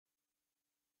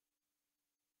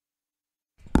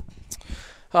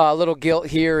Little gilt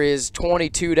here is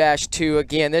 22-2.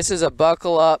 Again, this is a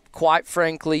buckle up, quite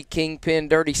frankly, Kingpin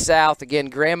Dirty South. Again,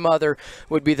 grandmother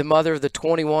would be the mother of the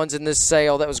 21s in this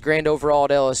sale. That was grand overall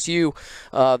at LSU.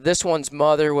 This one's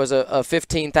mother was a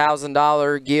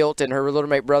 $15,000 gilt, and her little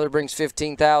mate brother brings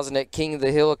 $15,000 at King of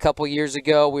the Hill a couple years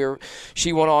ago.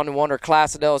 She went on and won her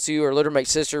class at LSU. Her little mate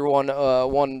sister won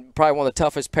probably one of the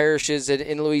toughest parishes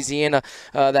in Louisiana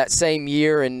that same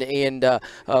year, and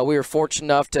we were fortunate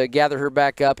enough to gather her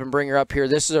back up and bring her up here.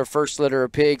 This is our first litter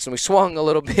of pigs, and we swung a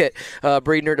little bit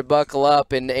breeding her to buckle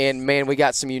up, and man, we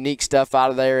got some unique stuff out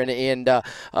of there, and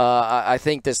I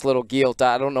think this little gilt,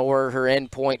 I don't know where her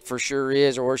end point for sure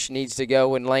is or where she needs to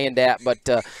go and land at,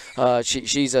 but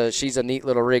she's a neat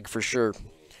little rig for sure.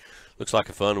 Looks like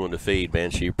a fun one to feed, man.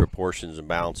 She proportions and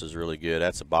balance is really good.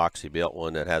 That's a boxy built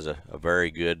one that has a very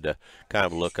good kind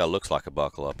of look. Looks like a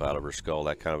buckle up out of her skull,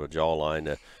 that kind of a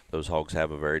jawline. Those hogs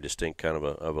have a very distinct kind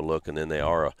of a look, and then they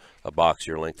are a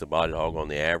boxier length of body hog on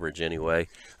the average anyway.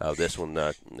 This one,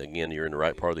 again, you're in the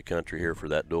right part of the country here for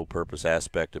that dual purpose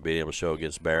aspect of being able to show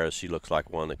against bears. She looks like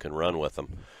one that can run with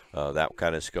them. That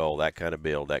kind of skull, that kind of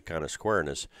build, that kind of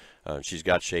squareness. She's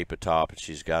got shape at top, and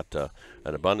she's got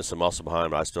an abundance of muscle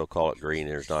behind, but I still call it green.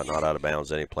 There's not out of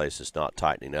bounds any place. It's not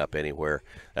tightening up anywhere.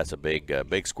 That's a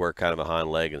big square kind of a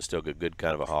hind leg, and still good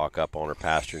kind of a hawk up on her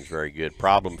pasturing. Very good.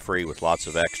 Problem free with lots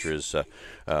of extras. The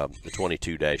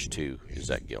 22-2 is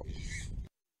that gilt.